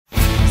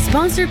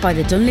Sponsored by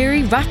the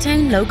Dunleary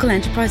Rattown Local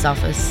Enterprise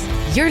Office.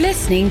 You're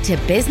listening to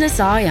Business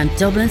Eye on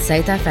Dublin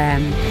South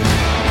FM.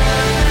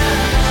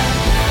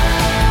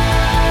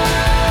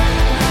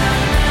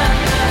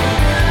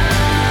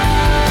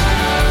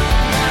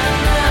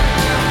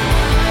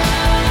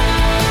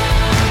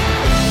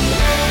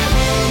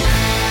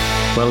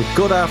 Well,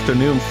 good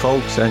afternoon,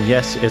 folks, and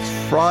yes, it's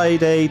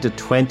Friday the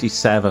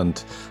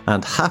 27th,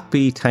 and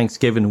happy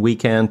Thanksgiving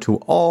weekend to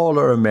all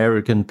our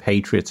American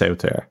patriots out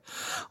there.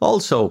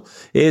 Also,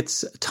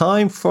 it's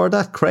time for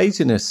that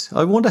craziness.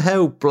 I wonder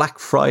how Black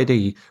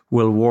Friday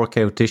will work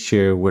out this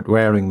year with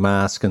wearing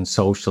masks and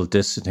social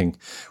distancing,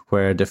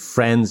 where the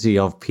frenzy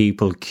of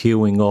people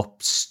queuing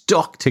up,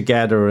 stuck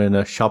together in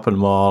a shopping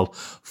mall,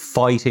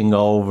 fighting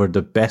over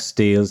the best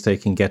deals they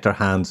can get their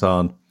hands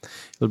on.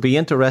 It'll be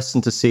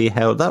interesting to see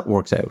how that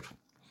works out.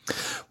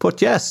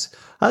 But yes,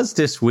 as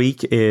this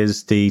week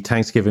is the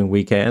Thanksgiving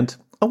weekend,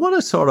 I want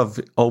to sort of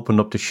open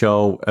up the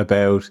show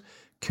about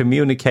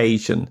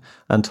communication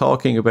and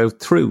talking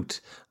about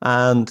truth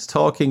and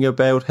talking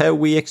about how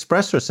we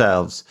express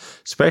ourselves,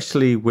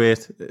 especially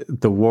with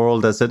the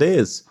world as it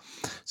is.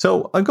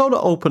 So I'm going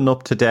to open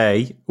up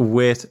today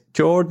with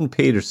Jordan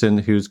Peterson,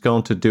 who's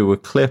going to do a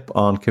clip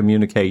on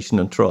communication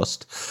and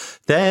trust.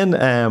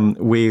 Then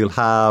we'll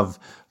have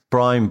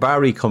Brian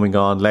Barry coming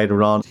on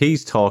later on.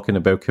 He's talking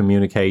about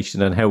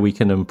communication and how we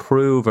can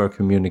improve our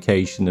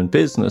communication in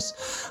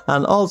business.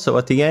 And also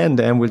at the end,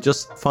 we'll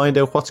just find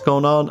out what's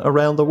going on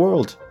around the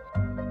world.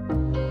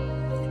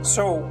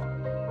 So,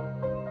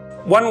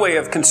 one way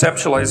of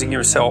conceptualizing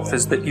yourself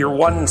is that you're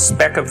one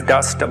speck of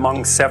dust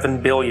among 7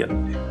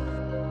 billion.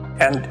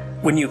 And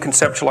when you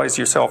conceptualize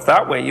yourself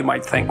that way, you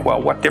might think,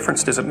 well, what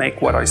difference does it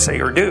make what I say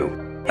or do?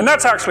 And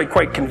that's actually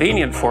quite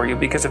convenient for you,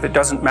 because if it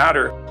doesn't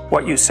matter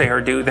what you say or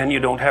do, then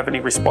you don't have any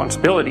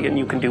responsibility and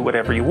you can do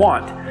whatever you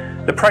want.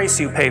 The price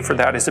you pay for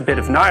that is a bit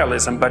of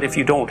nihilism, but if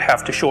you don't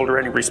have to shoulder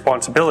any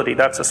responsibility,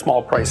 that's a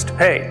small price to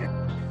pay.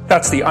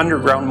 That's the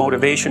underground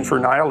motivation for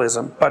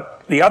nihilism.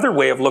 But the other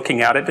way of looking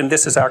at it, and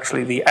this is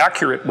actually the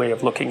accurate way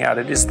of looking at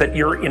it, is that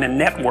you're in a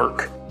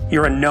network.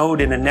 You're a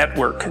node in a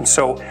network, and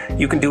so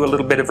you can do a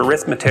little bit of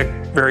arithmetic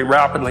very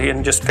rapidly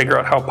and just figure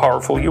out how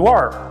powerful you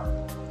are.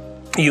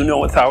 You know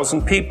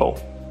 1,000 people.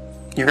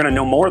 You're going to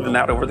know more than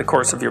that over the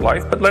course of your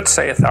life, but let's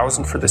say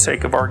 1,000 for the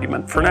sake of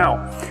argument for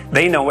now.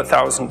 They know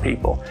 1,000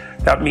 people.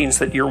 That means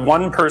that you're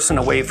one person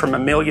away from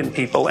 1,000,000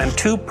 people and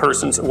 2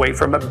 persons away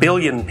from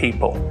 1,000,000,000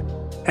 people.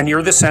 And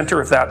you're the center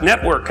of that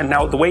network. And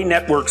now the way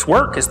networks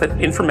work is that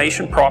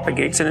information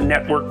propagates in a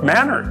network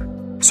manner.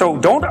 So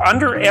don't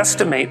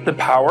underestimate the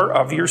power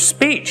of your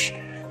speech.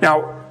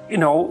 Now, you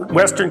know,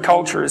 Western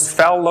culture is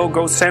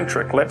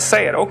phallogocentric. Let's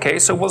say it. Okay,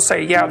 so we'll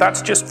say, yeah,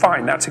 that's just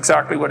fine. That's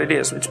exactly what it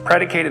is. It's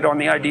predicated on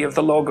the idea of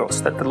the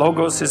logos, that the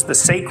logos is the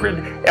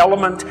sacred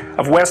element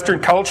of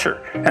Western culture.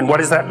 And what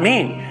does that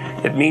mean?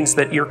 It means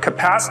that your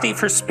capacity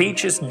for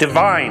speech is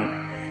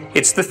divine.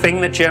 It's the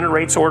thing that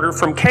generates order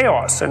from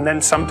chaos and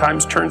then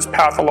sometimes turns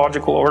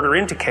pathological order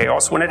into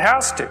chaos when it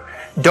has to.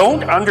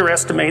 Don't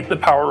underestimate the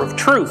power of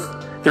truth.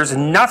 There's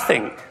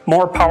nothing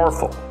more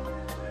powerful.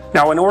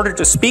 Now, in order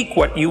to speak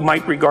what you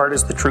might regard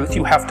as the truth,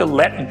 you have to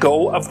let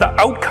go of the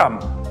outcome.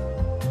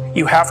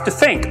 You have to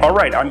think, all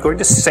right, I'm going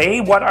to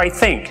say what I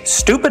think,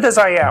 stupid as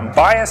I am,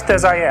 biased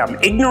as I am,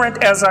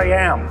 ignorant as I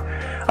am.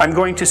 I'm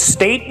going to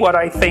state what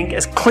I think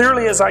as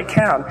clearly as I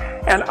can,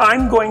 and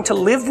I'm going to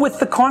live with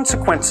the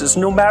consequences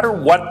no matter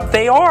what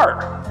they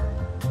are.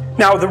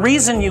 Now, the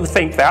reason you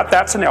think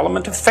that's an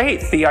element of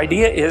faith. The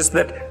idea is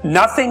that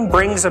nothing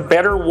brings a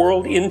better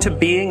world into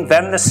being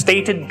than the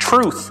stated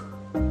truth.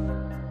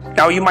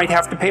 Now, you might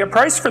have to pay a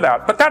price for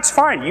that, but that's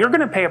fine. You're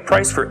going to pay a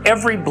price for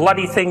every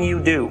bloody thing you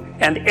do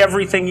and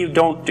everything you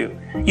don't do.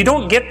 You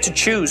don't get to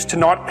choose to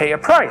not pay a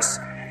price.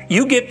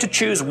 You get to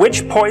choose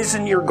which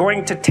poison you're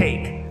going to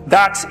take.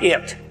 That's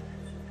it.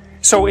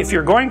 So if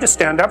you're going to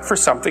stand up for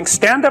something,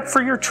 stand up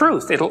for your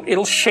truth.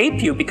 It'll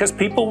shape you, because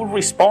people will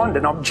respond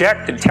and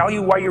object and tell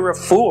you why you're a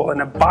fool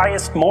and a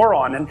biased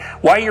moron and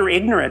why you're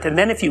ignorant. And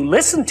then if you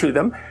listen to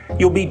them,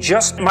 you'll be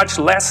just much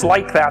less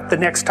like that the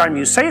next time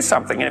you say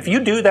something. And if you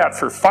do that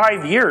for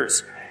 5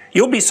 years,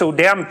 you'll be so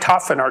damn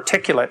tough and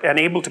articulate and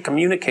able to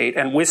communicate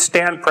and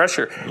withstand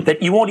pressure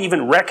that you won't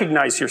even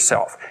recognize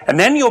yourself. And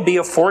then you'll be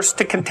a force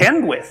to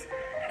contend with.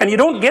 And you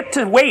don't get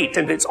to wait,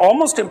 and it's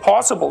almost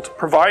impossible to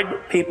provide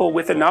people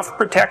with enough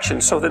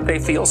protection so that they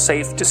feel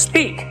safe to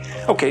speak.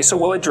 Okay, so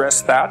we'll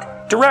address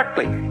that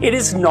directly. It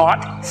is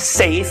not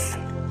safe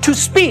to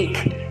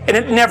speak, and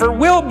it never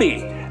will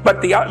be. But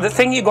the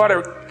thing you got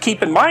to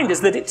keep in mind is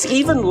that it's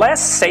even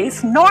less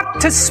safe not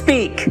to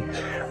speak.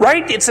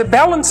 Right? It's a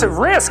balance of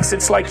risks.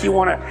 It's like you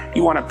want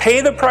to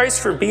pay the price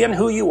for being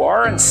who you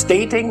are and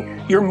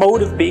stating your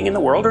mode of being in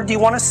the world, or do you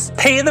want to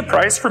pay the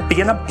price for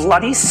being a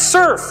bloody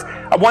serf,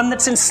 one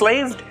that's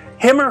enslaved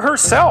him or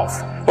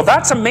herself? Well,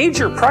 that's a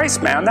major price,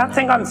 man. That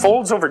thing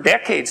unfolds over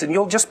decades, and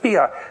you'll just be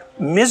a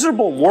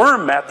miserable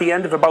worm at the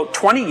end of about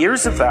 20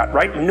 years of that,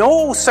 right?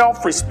 No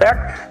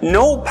self-respect,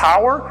 no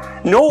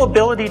power, no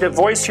ability to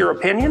voice your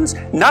opinions,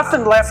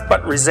 nothing left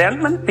but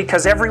resentment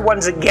because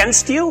everyone's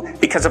against you,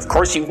 because of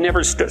course you've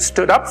never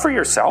stood up for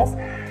yourself.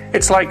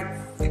 It's like,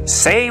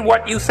 say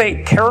what you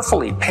think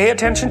carefully, pay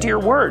attention to your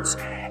words.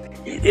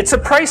 It's a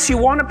price you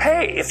want to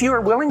pay if you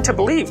are willing to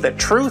believe that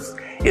truth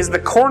is the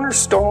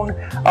cornerstone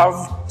of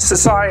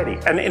society.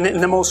 And in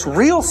the most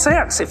real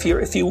sense, if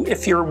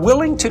you're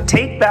willing to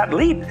take that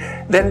leap,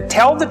 then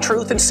tell the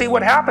truth and see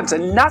what happens.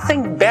 And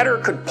nothing better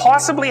could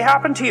possibly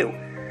happen to you.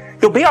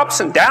 There'll be ups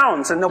and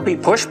downs, and there'll be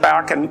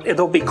pushback, and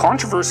there'll be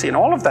controversy and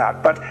all of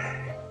that, but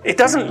it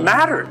doesn't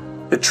matter.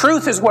 The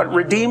truth is what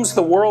redeems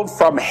the world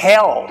from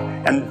hell,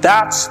 and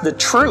that's the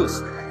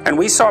truth. And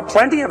we saw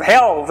plenty of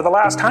hell over the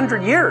last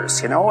 100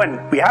 years,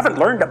 and we haven't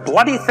learned a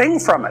bloody thing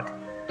from it.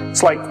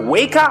 It's like,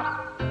 wake up.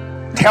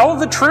 Tell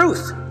the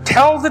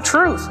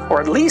truth,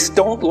 or at least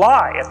don't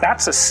lie.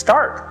 That's a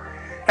start.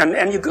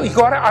 And you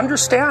got to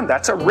understand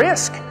that's a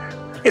risk.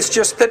 It's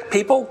just that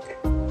people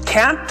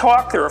can't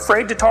talk, they're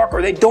afraid to talk,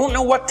 or they don't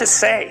know what to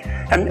say.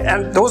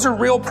 And those are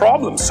real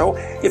problems. So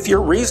if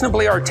you're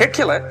reasonably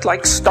articulate,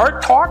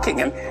 start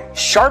talking and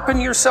sharpen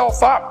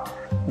yourself up.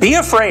 Be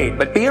afraid,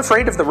 but be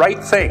afraid of the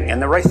right thing.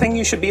 And the right thing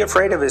you should be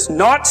afraid of is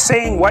not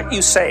saying what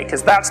you say,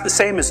 because that's the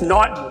same as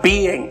not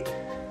being.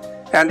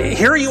 And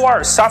here you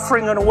are,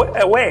 suffering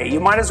away. You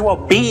might as well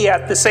be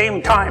at the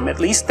same time. At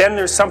least then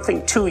there's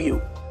something to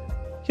you.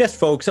 Yes,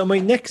 folks. And my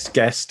next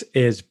guest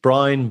is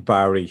Brian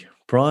Barry.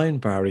 Brian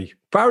Barry.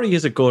 Barry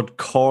is a good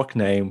Cork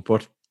name,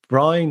 but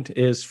Brian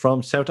is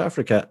from South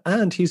Africa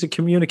and he's a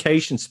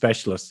communication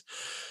specialist.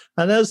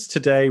 And as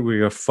today we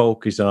are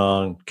focused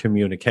on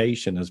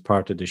communication as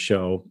part of the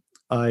show,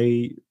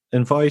 I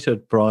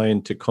invited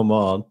Brian to come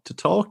on to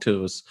talk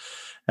to us.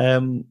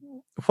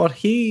 What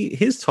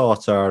his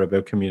thoughts are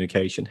about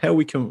communication, how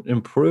we can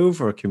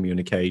improve our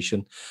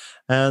communication,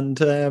 and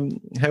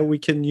how we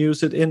can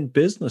use it in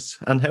business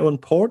and how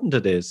important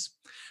it is.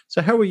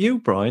 So how are you,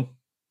 Brian?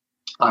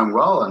 I'm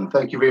well, and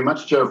thank you very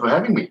much, Joe, for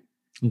having me.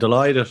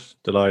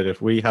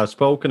 Delighted. We have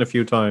spoken a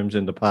few times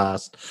in the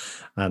past,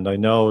 and I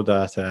know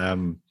that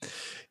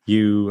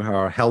you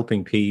are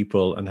helping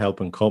people and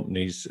helping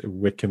companies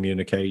with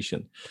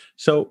communication.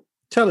 So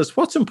tell us,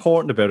 what's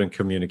important about in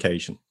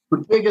communication?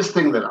 The biggest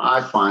thing that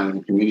I find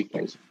in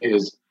communication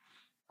is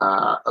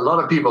a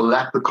lot of people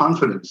lack the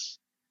confidence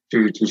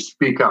to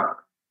speak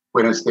up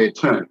when it's their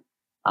turn.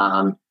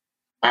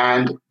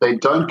 And they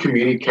don't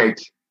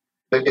communicate.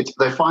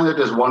 They find it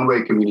as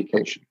one-way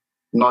communication,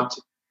 not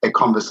a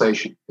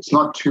conversation. It's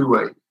not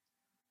two-way.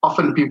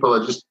 Often people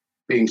are just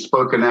being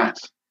spoken at,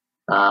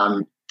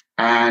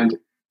 and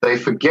they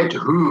forget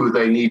who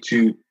they need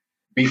to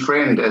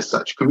befriend as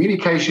such.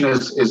 Communication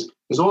is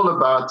all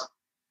about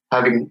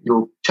having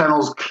your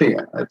channels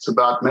clear. It's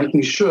about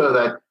making sure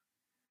that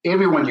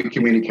everyone you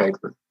communicate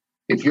with,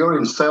 if you're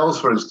in sales,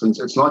 for instance,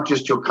 it's not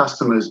just your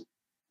customers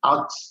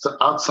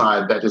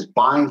outside that is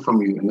buying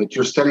from you and that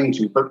you're selling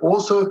to, but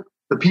also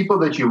the people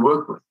that you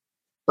work with.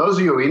 Those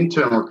are your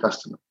internal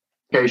customers.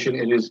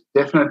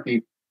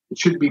 It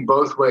should be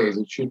both ways.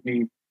 It should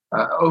be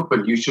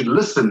open. You should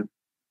listen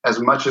as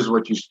much as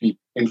what you speak.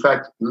 In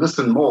fact,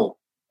 listen more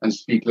and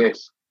speak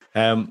less.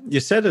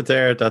 You said it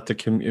there that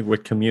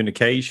with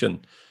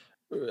communication.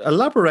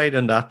 Elaborate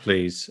on that,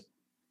 please.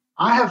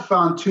 I have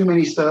found too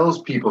many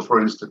salespeople,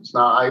 for instance.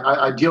 Now,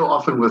 I deal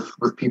often with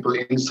people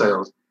in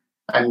sales,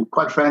 and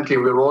quite frankly,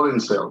 we're all in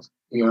sales.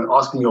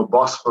 Asking your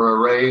boss for a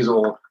raise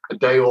or a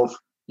day off,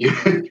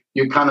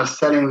 you're kind of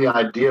selling the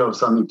idea of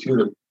something to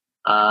them.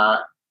 I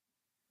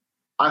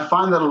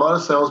find that a lot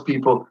of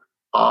salespeople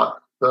are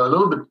a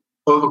little bit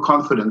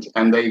overconfident,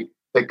 and they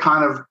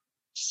kind of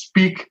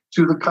speak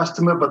to the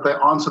customer, but they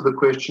answer the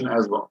question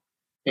as well.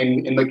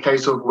 In the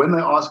case of when they're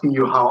asking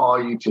you, how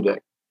are you today?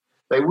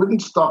 They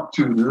wouldn't stop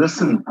to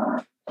listen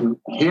to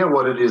hear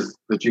what it is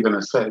that you're going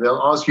to say.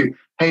 They'll ask you,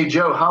 hey,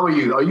 Joe, how are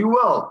you? Are you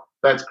well?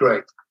 That's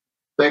great.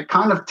 They're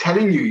kind of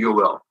telling you you're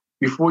well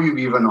before you've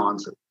even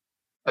answered.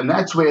 And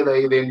that's where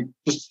they then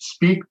just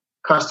speak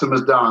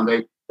customers down.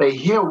 They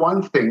hear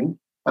one thing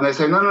and they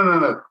say,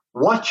 no.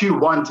 What you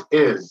want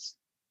is,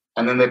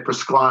 and then they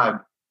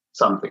prescribe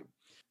something.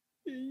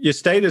 You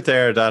stated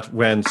there that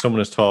when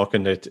someone is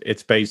talking,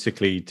 it's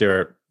basically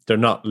they're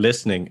not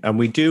listening. And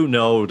we do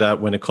know that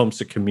when it comes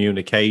to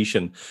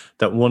communication,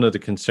 that one of the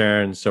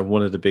concerns or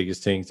one of the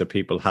biggest things that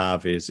people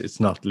have is it's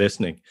not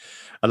listening.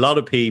 A lot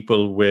of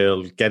people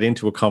will get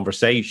into a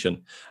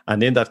conversation,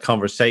 and in that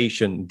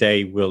conversation,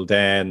 they will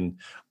then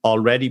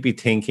already be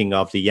thinking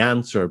of the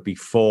answer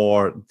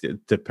before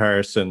the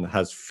person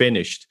has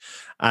finished.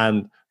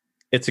 And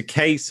it's a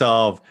case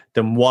of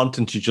them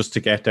wanting to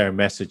get their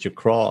message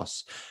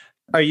across.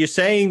 Are you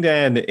saying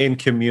then in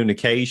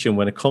communication,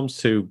 when it comes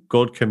to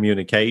good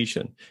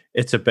communication,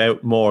 it's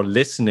about more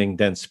listening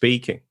than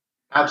speaking?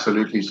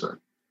 Absolutely, sir.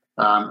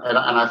 And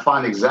I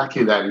find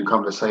exactly that in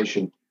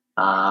conversation.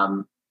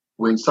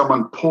 When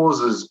someone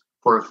pauses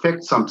for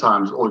effect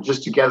sometimes, or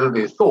just to gather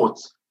their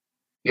thoughts,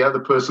 the other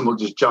person will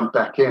just jump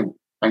back in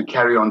and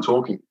carry on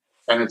talking.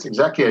 And it's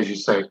exactly as you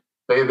say.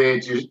 They're there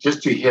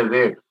just to hear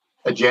their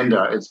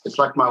agenda. It's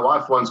like my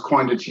wife once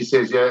coined it. She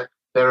says, yeah,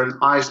 they're an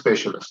I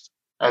specialist,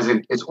 as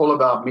in it's all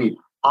about me.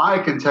 I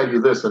can tell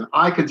you this, and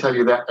I can tell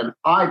you that, and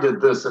I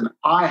did this, and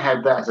I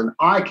had that, and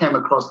I came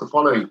across the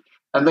following.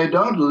 And they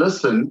don't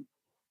listen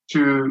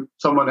to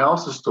someone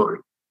else's story,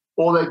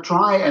 or they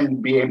try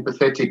and be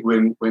empathetic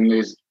when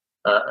there's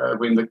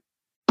when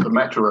the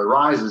matter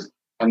arises,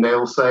 and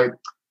they'll say,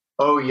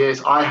 "Oh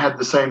yes, I had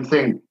the same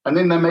thing," and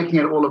then they're making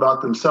it all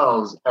about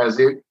themselves, as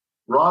if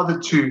rather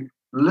to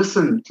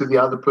listen to the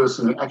other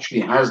person who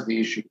actually has the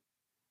issue.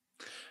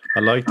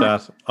 I like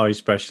that eye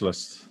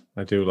specialist.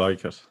 I do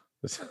like it.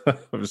 I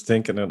was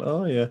thinking,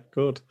 oh yeah,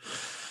 good.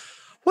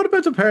 What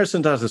about the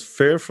person that is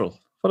fearful?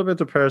 What about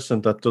the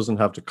person that doesn't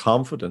have the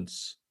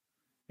confidence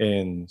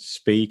in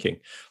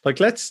speaking? Like,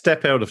 let's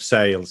step out of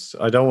sales.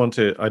 I don't want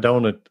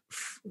to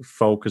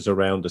focus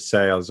around the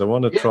sales. I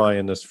want to try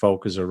and just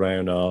focus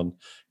around on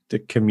the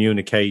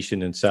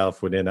communication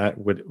itself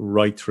with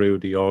right through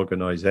the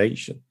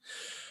organization.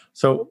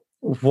 So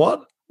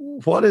what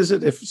is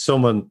it if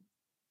someone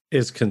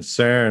is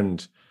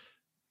concerned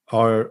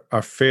or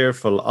are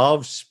fearful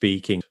of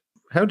speaking?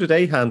 How do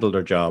they handle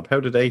their job? How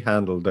do they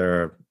handle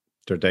their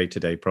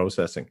day-to-day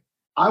processing?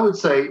 I would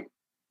say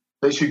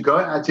they should go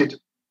at it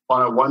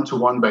on a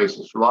one-to-one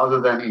basis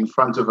rather than in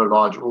front of a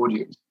large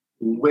audience.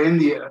 When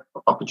the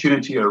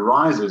opportunity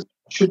arises,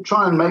 should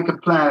try and make a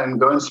plan and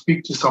go and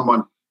speak to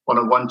someone on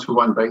a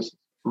one-to-one basis.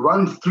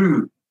 Run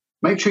through,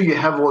 make sure you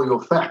have all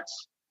your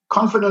facts.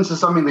 Confidence is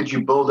something that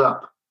you build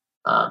up.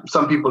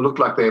 Some people look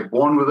like they're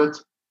born with it.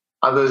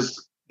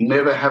 Others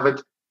never have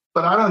it.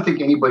 But I don't think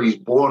anybody's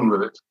born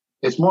with it.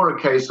 It's more a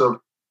case of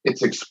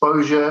it's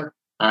exposure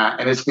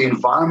and it's the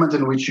environment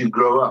in which you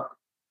grow up.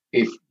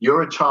 If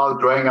you're a child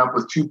growing up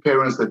with two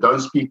parents that don't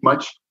speak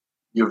much,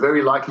 you're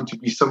very likely to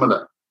be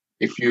similar.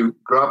 If you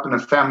grow up in a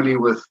family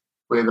where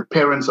the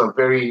parents are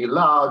very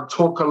loud,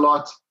 talk a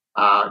lot,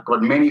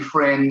 got many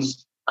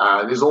friends,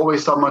 there's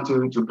always someone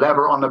to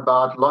blabber on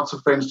about, lots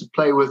of friends to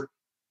play with,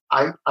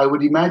 I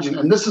would imagine,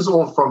 and this is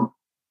all from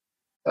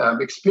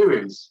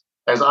experience,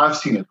 as I've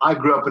seen it. I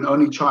grew up an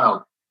only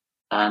child,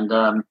 and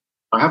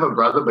I have a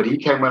brother, but he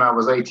came when I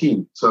was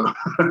 18, so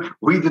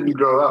we didn't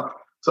grow up.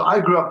 So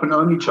I grew up an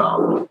only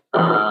child, so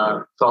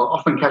I'll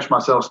often catch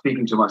myself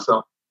speaking to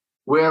myself.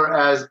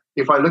 Whereas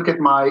if I look at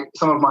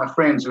some of my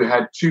friends who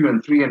had 2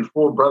 and 3 and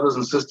 4 brothers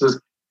and sisters,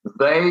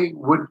 they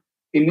would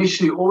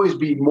initially always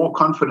be more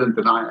confident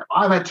than I am.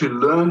 I've had to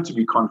learn to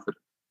be confident.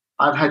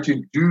 I've had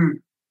to do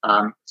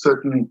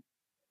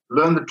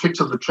learn the tricks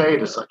of the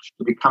trade as such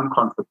to become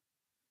confident.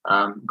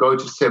 Go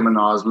to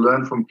seminars,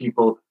 learn from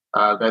people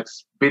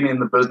that's been in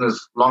the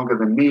business longer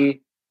than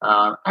me,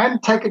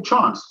 and take a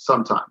chance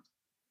sometimes.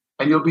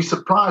 And you'll be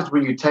surprised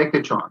when you take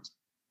a chance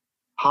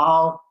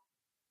how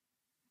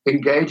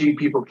engaging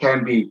people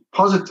can be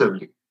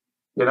positively,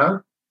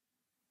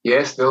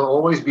 Yes, there'll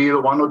always be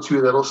the one or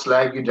two that'll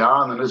slag you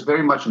down, and it's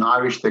very much an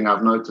Irish thing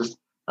I've noticed.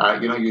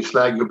 You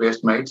slag your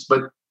best mates.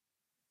 But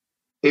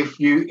if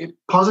you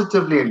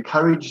positively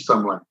encourage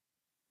someone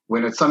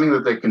when it's something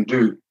that they can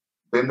do,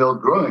 then they'll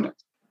grow in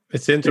it.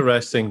 It's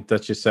interesting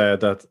that you said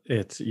that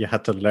you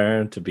had to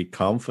learn to be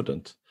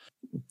confident.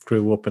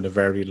 Grew up in a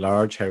very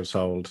large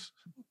household.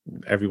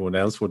 Everyone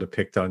else would have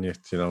picked on you,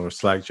 or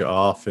slagged you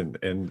off in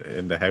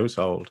the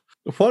household.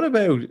 What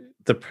about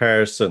the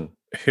person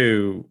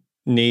who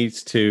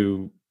needs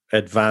to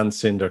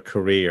advance in their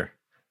career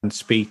and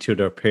speak to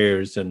their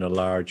peers in a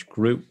large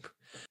group?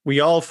 We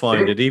all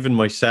find it, even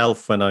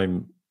myself,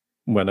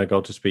 when I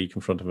go to speak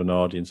in front of an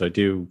audience, I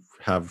do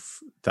have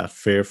that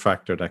fear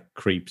factor that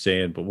creeps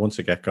in, but once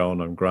I get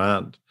going, I'm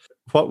grand.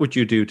 What would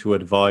you do to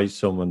advise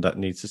someone that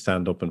needs to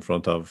stand up in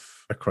front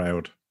of a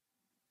crowd?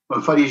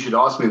 Well, funny you should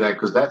ask me that,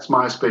 because that's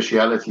my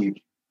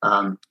speciality.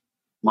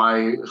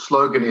 My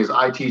slogan is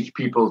I teach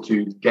people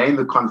to gain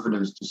the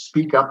confidence to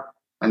speak up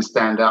and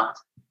stand out.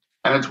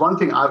 And it's one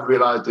thing I've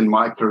realized in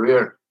my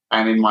career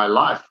and in my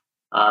life,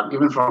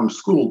 even from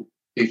school.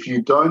 If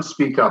you don't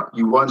speak up,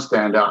 you won't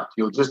stand out.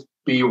 You'll just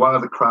be one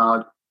of the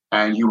crowd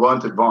and you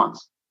won't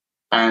advance.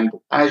 And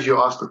as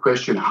you ask the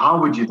question, how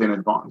would you then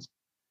advance?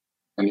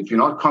 And if you're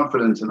not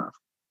confident enough,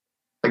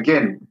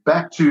 again,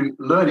 back to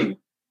learning.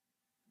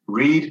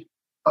 Read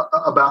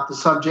about the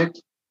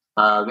subject.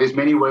 There's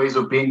many ways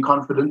of being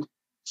confident.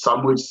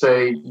 Some would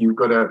say you've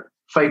got to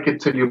fake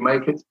it till you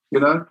make it,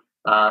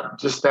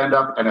 just stand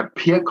up and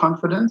appear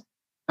confident,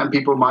 and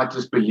people might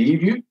just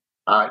believe you,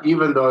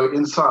 even though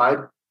inside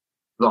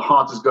the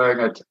heart is going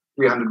at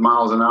 300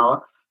 miles an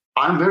hour.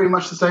 I'm very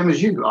much the same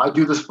as you. I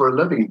do this for a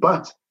living,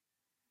 but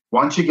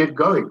once you get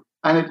going,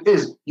 and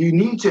you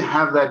need to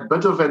have that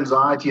bit of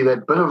anxiety,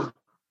 that bit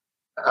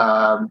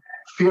of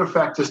fear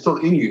factor still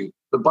in you.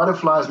 The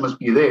butterflies must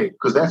be there,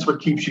 because that's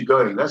what keeps you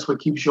going. That's what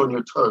keeps you on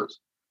your toes.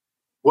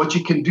 What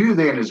you can do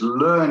then is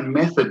learn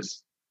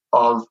methods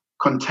of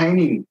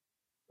containing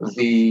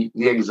the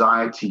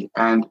anxiety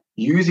and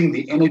using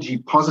the energy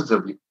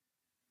positively.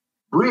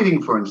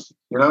 Breathing, for instance,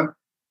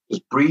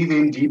 just breathe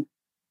in deep,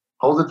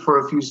 hold it for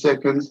a few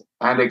seconds,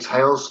 and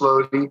exhale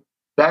slowly.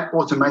 that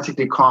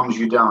automatically calms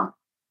you down.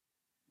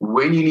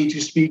 When you need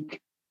to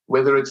speak,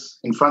 whether it's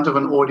in front of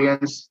an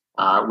audience,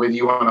 whether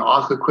you want to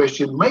ask a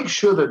question, make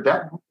sure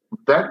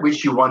that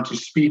which you want to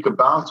speak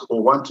about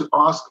or want to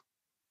ask,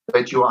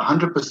 that you are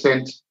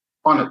 100%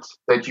 on it,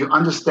 that you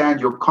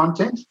understand your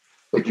content,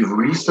 that you've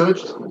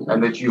researched,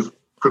 and that you've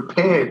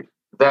prepared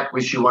that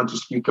which you want to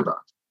speak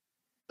about.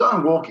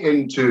 Don't walk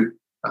into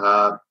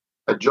a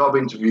job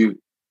interview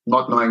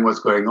not knowing what's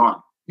going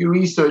on. You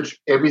research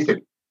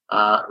everything.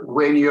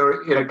 When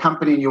you're in a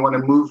company and you want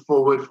to move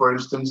forward, for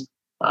instance,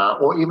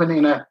 or even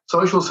in a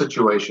social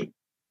situation,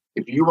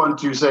 if you want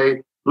to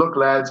say, look,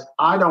 lads,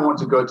 I don't want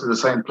to go to the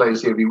same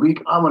place every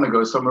week. I want to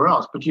go somewhere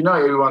else. But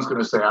everyone's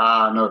going to say,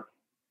 no.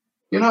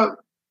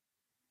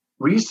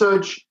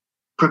 Research,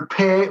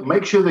 prepare,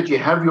 make sure that you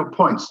have your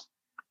points,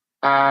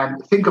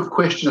 and think of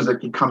questions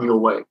that could come your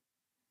way,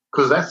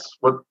 because that's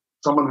what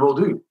someone will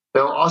do.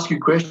 They'll ask you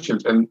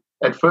questions, and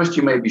at first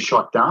you may be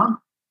shot down.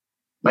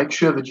 Make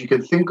sure that you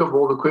can think of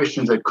all the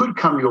questions that could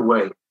come your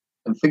way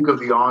and think of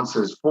the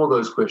answers for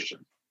those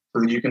questions so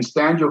that you can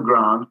stand your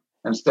ground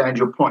and stand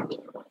your point.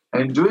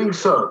 And in doing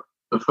so,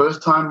 the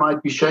first time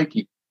might be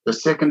shaky. The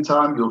second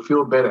time, you'll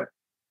feel better.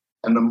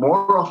 And the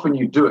more often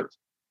you do it,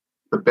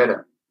 the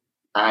better.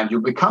 And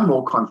you'll become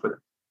more confident.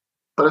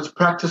 But it's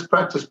practice,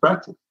 practice,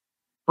 practice.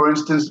 For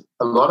instance,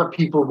 a lot of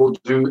people will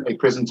do a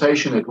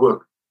presentation at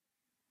work.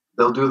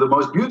 They'll do the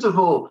most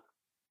beautiful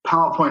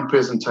PowerPoint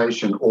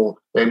presentation, or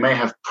they may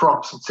have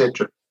props,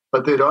 etc.,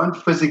 but they don't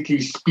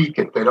physically speak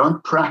it. They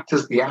don't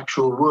practice the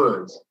actual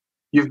words.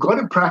 You've got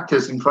to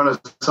practice in front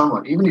of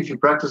someone, even if you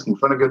practice in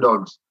front of your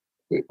dogs,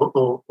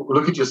 or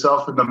look at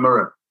yourself in the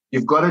mirror.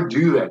 You've got to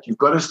do that. You've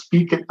got to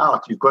speak it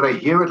out. You've got to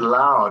hear it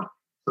loud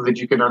so that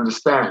you can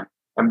understand.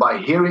 And by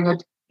hearing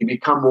it, you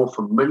become more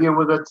familiar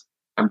with it.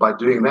 And by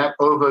doing that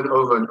over and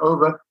over and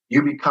over,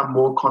 you become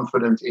more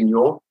confident in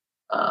your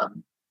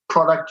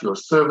product, your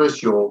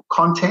service, your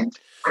content.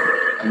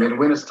 And then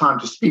when it's time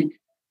to speak,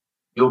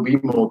 you'll be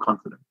more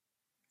confident.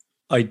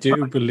 I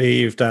do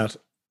believe that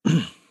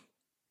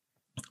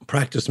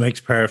practice makes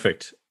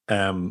perfect.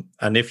 And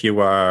if you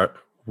are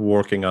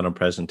working on a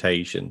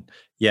presentation,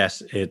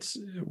 yes,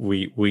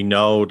 we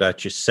know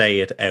that you say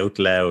it out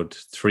loud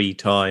 3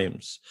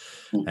 times,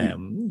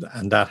 and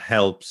that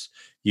helps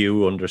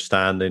you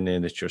understanding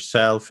it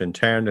yourself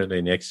internally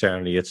and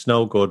externally. It's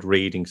no good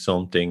reading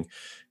something,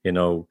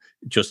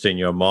 just in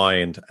your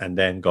mind and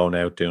then going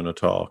out doing a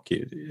talk.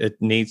 It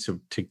needs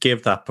to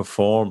give that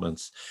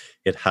performance.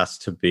 It has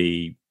to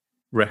be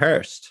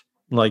rehearsed,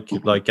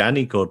 like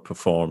any good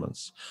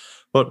performance.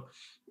 But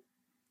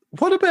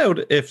what about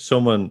if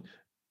someone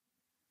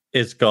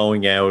is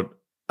going out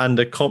and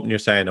the company are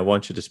saying, I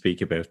want you to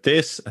speak about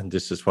this, and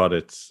this is what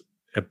it's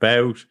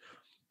about,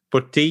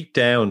 but deep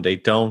down they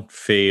don't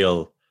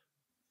feel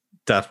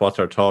that what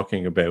they're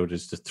talking about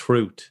is the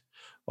truth,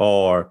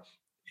 or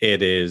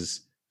it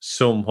is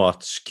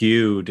somewhat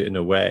skewed in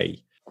a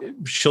way?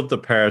 Should the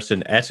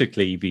person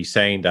ethically be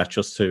saying that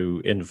just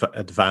to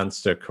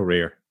advance their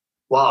career?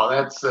 Wow,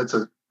 that's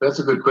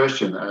a good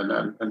question.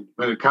 And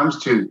when it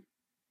comes to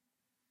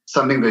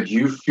something that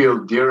you feel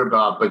dear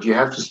about, but you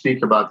have to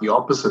speak about the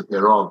opposite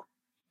thereof,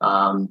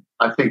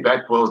 I think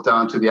that boils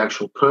down to the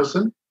actual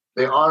person.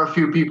 There are a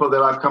few people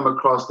that I've come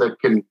across that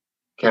can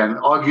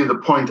argue the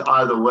point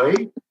either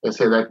way. They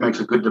say that makes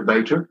a good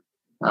debater.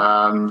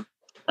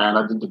 And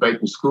I did debate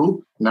in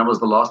school, and that was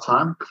the last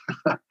time.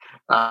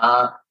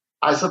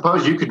 I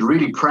suppose you could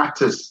really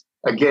practice,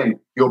 again,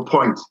 your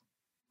point.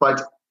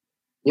 But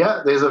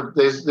yeah,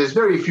 there's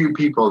very few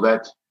people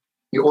that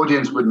the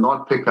audience would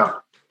not pick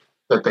up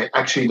that they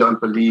actually don't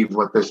believe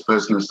what this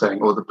person is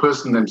saying, or the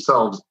person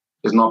themselves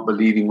is not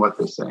believing what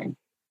they're saying.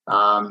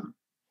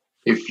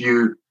 If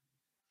you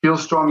feel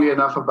strongly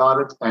enough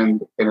about it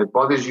and it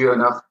bothers you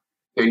enough,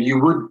 then you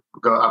would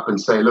go up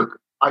and say, look,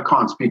 I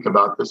can't speak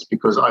about this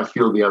because I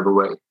feel the other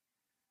way.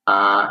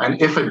 And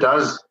if it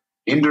does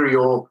hinder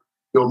your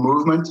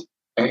movement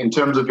in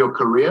terms of your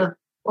career,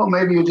 well,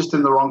 maybe you're just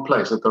in the wrong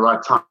place at the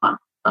right time,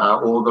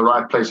 or the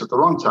right place at the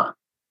wrong time.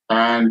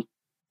 And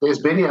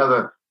there's many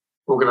other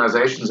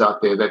organizations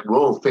out there that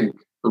will think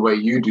the way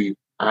you do,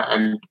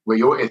 and where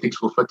your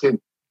ethics will fit in.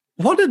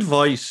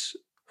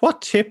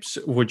 What tips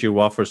would you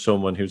offer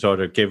someone who's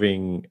either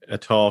giving a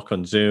talk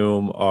on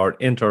Zoom or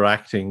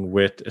interacting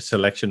with a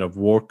selection of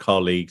work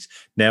colleagues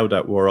now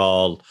that we're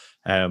all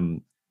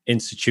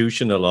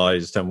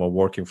institutionalized and we're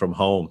working from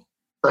home?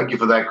 Thank you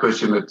for that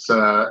question. It's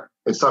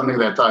something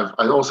that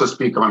I also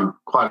speak on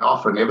quite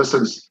often ever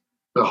since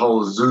the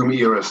whole Zoom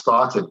era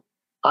started.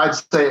 I'd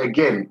say,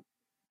 again,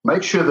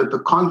 make sure that the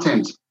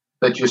content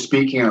that you're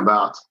speaking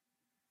about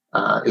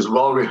is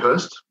well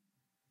rehearsed,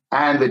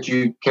 and that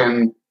you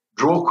can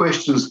draw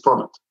questions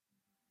from it,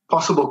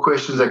 possible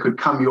questions that could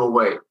come your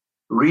way.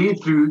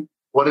 Read through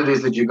what it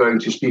is that you're going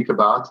to speak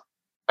about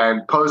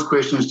and pose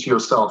questions to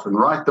yourself and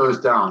write those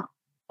down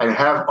and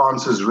have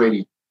answers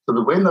ready so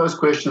that when those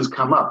questions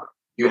come up,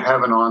 you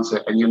have an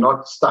answer and you're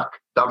not stuck,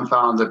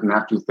 dumbfounded, and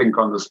have to think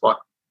on the spot.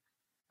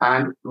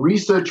 And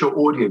research your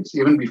audience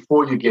even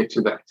before you get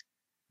to that.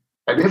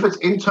 And if it's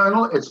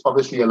internal, it's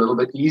obviously a little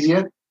bit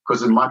easier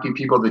because it might be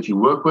people that you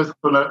work with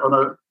on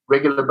a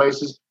regular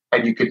basis,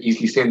 and you could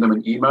easily send them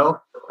an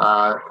email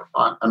and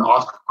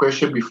ask a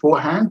question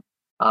beforehand.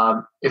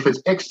 If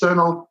it's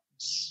external,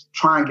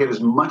 try and get as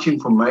much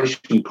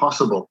information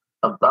possible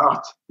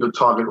about your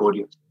target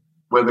audience,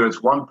 whether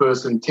it's one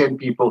person, 10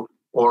 people,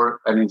 or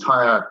an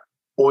entire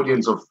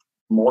audience of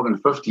more than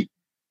 50.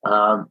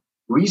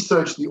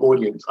 Research the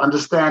audience,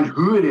 understand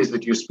who it is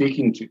that you're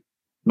speaking to.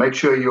 Make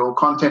sure your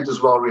content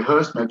is well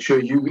rehearsed. Make sure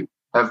you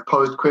have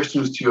posed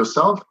questions to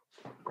yourself.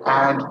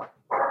 And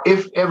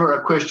if ever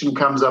a question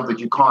comes up that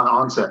you can't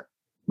answer,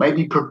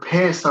 maybe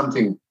prepare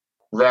something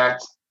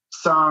that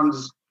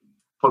sounds,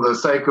 for the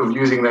sake of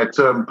using that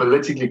term,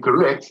 politically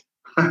correct,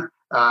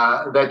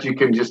 that you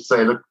can just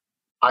say, look,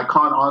 I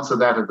can't answer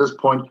that at this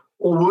point,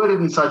 or word it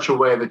in such a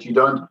way that you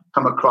don't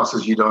come across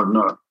as you don't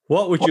know.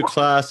 What would you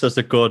class as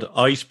a good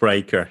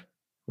icebreaker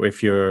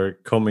if you're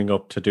coming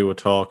up to do a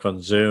talk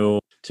on Zoom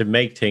to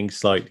make things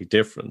slightly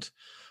different?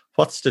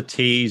 What's the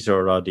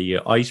teaser or the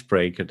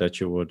icebreaker that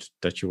you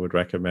would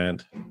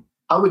recommend?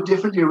 I would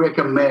definitely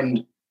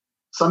recommend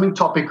something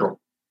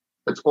topical.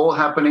 It's all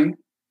happening,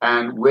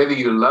 and whether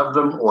you love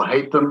them or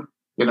hate them,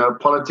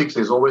 politics,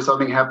 there's always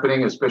something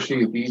happening,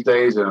 especially these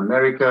days in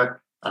America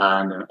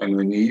and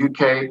in the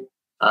UK.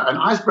 An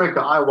icebreaker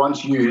I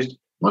once used,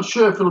 not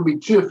sure if it'll be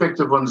too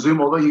effective on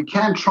Zoom, although you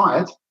can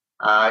try it.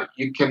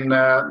 You can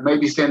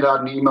maybe send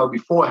out an email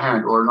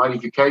beforehand or a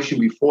notification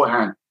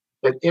beforehand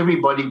that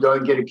everybody go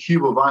and get a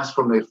cube of ice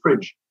from their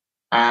fridge.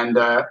 And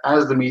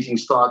as the meeting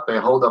starts, they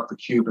hold up the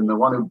cube, and the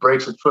one who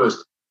breaks it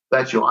first,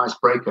 that's your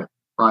icebreaker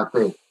right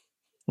there.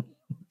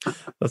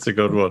 That's a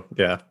good one.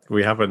 Yeah,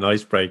 we have an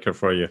icebreaker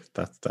for you.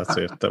 That's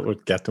it. That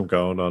would get them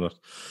going on it.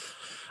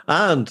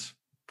 And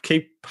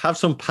have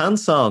some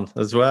pants on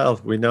as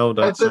well. We know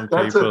that some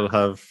people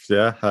have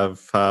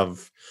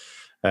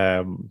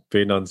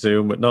been on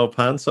Zoom with no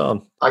pants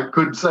on. I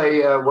could say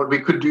what we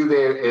could do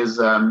there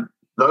is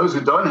those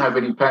who don't have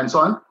any pants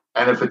on,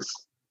 and if it's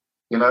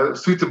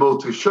suitable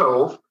to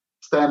show off,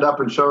 stand up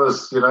and show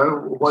us.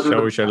 What do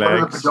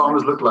the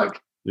pajamas look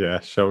like? Yeah,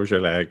 show us your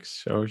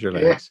legs.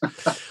 Yeah.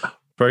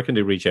 Where can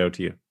they reach out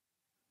to you?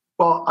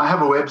 Well, I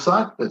have a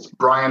website. It's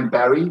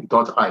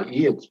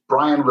brianbarry.ie. It's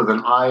Brian with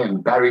an I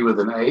and Barry with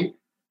an A,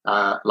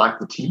 like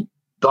the T,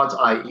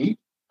 .ie.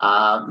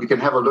 You can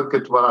have a look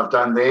at what I've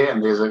done there,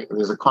 and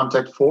there's a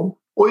contact form.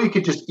 Or you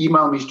could just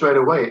email me straight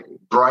away,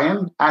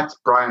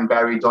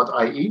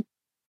 brian@brianbarry.ie.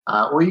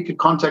 Or you could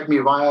contact me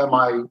via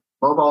my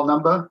mobile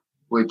number,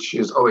 which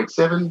is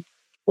 087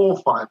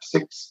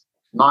 456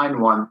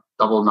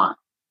 9199.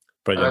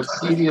 Brilliant.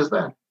 It's as easy as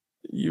that.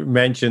 You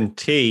mentioned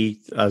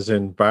tea, as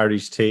in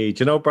Barry's Tea.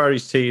 Do you know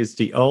Barry's Tea is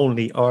the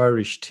only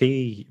Irish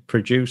tea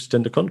produced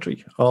in the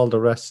country? All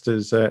the rest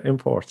is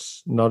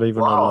imports, not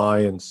even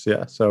Alliance.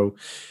 Yeah, so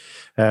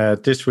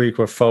this week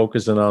we're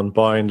focusing on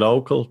buying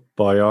local,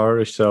 buy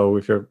Irish. So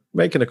if you're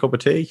making a cup of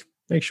tea,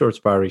 make sure it's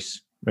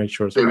Barry's. Make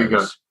sure it's there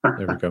Barry's.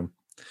 There we go.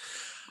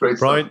 Great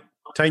Brian,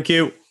 stuff. Thank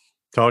you.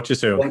 Talk to you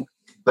soon.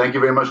 Thank you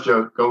very much,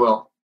 Joe. Go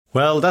well.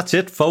 Well, that's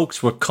it,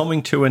 folks. We're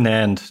coming to an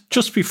end.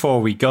 Just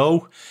before we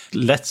go,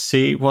 let's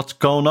see what's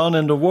going on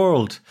in the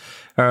world.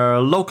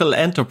 Our local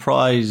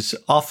enterprise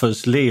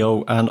office,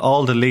 Leo, and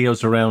all the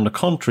Leos around the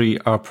country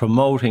are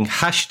promoting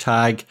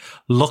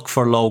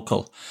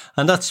 #LookForLocal.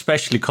 And that's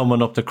especially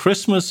coming up to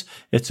Christmas.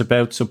 It's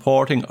about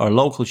supporting our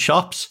local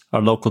shops,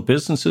 our local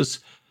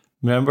businesses.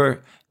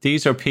 Remember,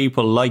 these are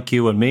people like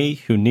you and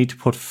me who need to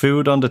put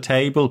food on the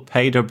table,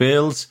 pay their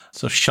bills.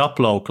 So shop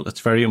local. It's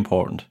very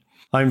important.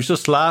 I was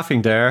just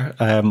laughing there.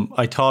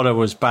 I thought I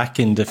was back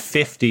in the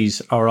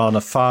 50s or on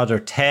a Father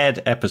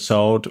Ted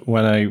episode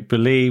when I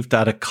believed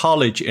that a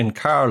college in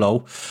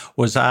Carlow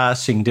was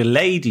asking the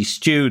lady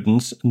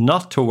students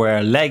not to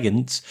wear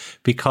leggings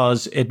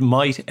because it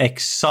might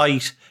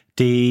excite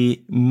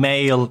the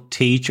male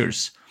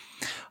teachers.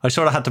 I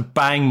sort of had to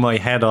bang my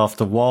head off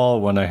the wall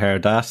when I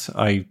heard that.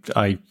 I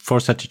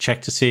first had to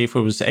check to see if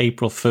it was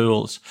April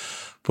Fool's.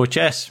 But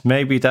yes,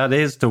 maybe that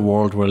is the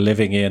world we're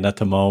living in at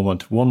the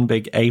moment. One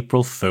big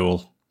April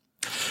Fool.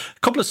 A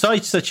couple of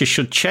sites that you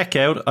should check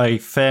out I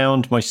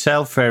found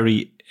myself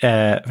very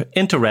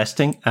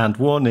interesting. And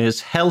one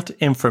is Health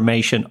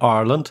Information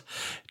Ireland.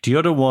 The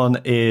other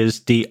one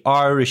is the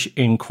Irish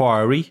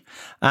Inquiry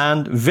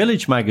and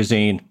Village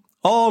Magazine.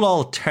 All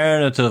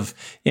alternative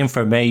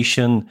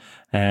information,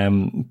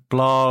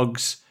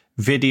 blogs,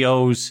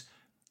 videos,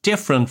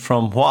 different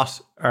from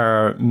what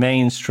our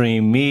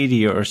mainstream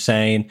media are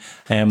saying.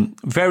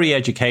 Very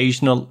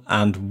educational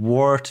and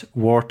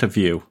worth a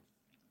view.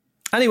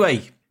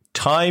 Anyway,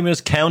 time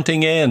is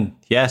counting in.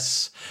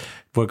 Yes,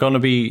 we're going to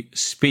be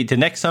the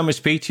next time I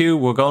speak to you,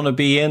 we're going to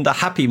be in the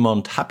happy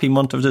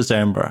month of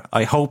December.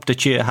 I hope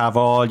that you have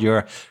all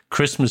your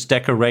Christmas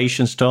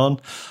decorations done.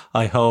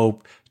 I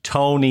hope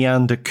Tony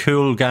and the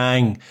cool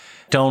gang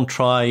don't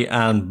try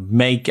and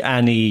make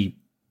any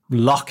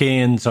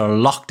lock-ins or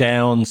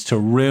lockdowns to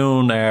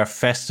ruin our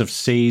festive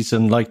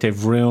season like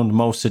they've ruined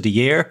most of the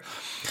year.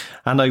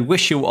 And I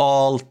wish you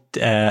all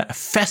a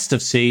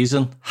festive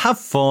season. Have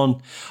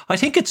fun. I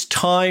think it's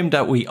time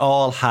that we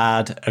all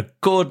had a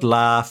good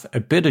laugh, a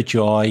bit of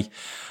joy,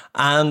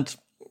 and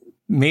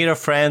meet our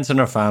friends and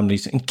our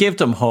families and give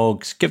them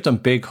hugs, give them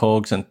big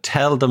hugs, and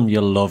tell them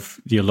you love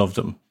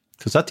them.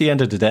 Because at the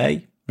end of the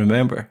day,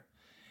 remember,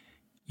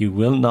 you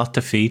will not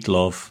defeat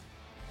love.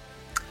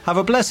 Have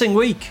a blessing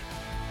week,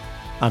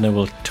 and I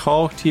will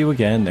talk to you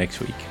again next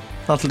week.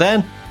 Until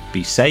then,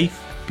 be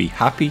safe, be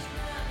happy,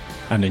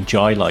 and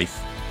enjoy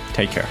life.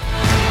 Take care.